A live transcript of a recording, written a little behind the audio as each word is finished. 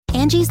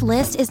Angie's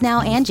List is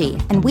now Angie,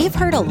 and we've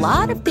heard a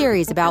lot of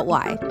theories about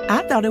why.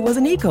 I thought it was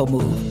an eco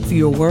move.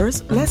 Fewer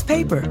words, less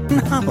paper.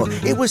 No,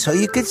 it was so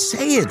you could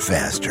say it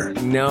faster.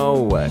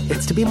 No,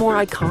 it's to be more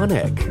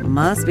iconic.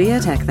 Must be a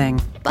tech thing.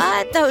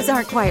 But those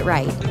aren't quite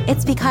right.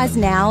 It's because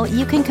now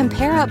you can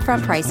compare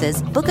upfront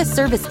prices, book a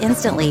service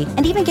instantly,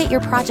 and even get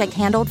your project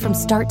handled from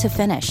start to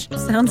finish.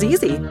 Sounds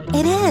easy.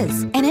 It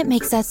is, and it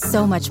makes us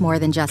so much more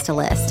than just a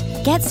list.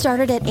 Get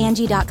started at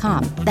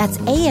Angie.com. That's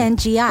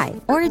ANGI,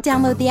 or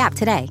download the app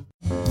today.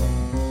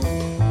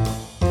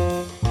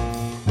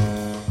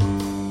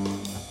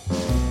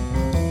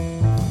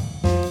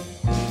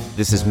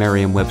 This is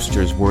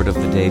Merriam-Webster's Word of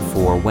the Day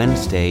for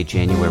Wednesday,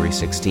 January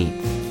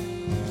 16th.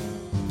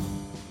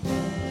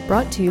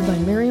 Brought to you by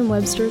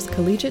Merriam-Webster's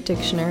Collegiate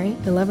Dictionary,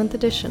 11th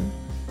edition.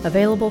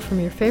 Available from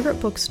your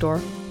favorite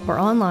bookstore or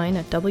online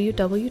at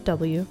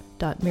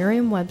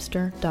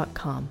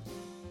www.merriam-webster.com.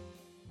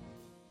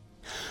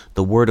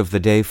 The word of the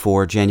day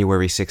for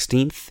January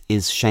 16th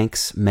is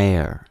shank's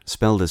mare,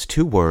 spelled as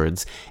two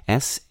words,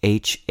 SHANK''S,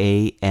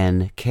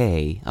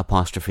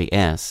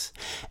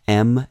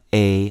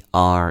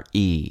 MARE.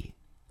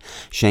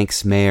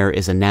 Shank's mare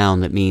is a noun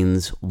that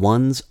means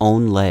one's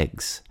own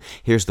legs.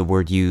 Here's the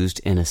word used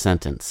in a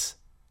sentence.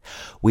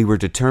 We were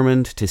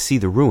determined to see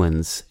the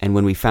ruins, and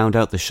when we found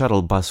out the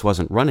shuttle bus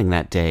wasn't running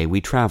that day,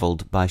 we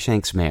traveled by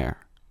shank's mare.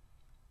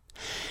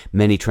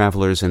 Many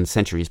travelers in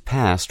centuries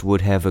past would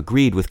have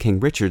agreed with King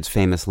Richard's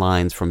famous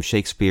lines from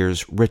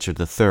Shakespeare's Richard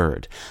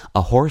III,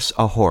 a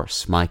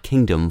horse, my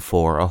kingdom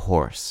for a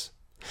horse."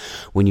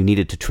 When you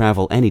needed to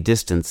travel any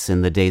distance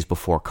in the days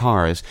before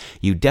cars,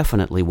 you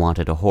definitely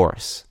wanted a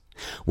horse.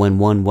 When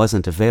one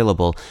wasn't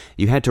available,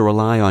 you had to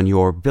rely on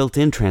your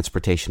built-in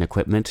transportation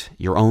equipment,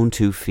 your own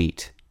 2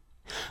 feet.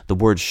 The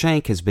word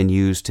shank has been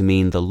used to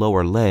mean the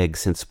lower leg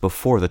since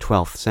before the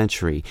 12th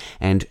century,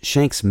 and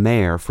shank's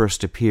mare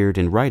first appeared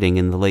in writing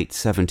in the late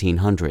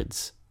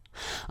 1700s.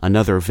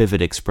 Another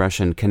vivid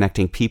expression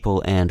connecting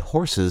people and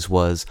horses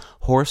was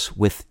horse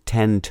with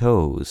 10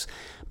 toes,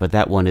 but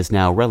that one is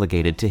now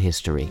relegated to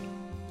history.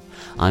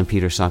 I'm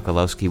Peter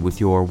Sokolowski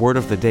with your Word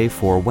of the Day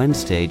for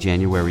Wednesday,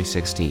 January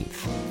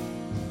 16th.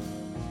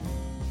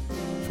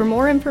 For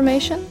more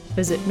information,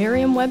 visit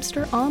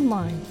Merriam-Webster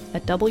online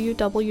at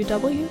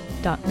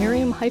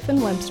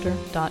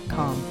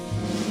www.merriam-webster.com.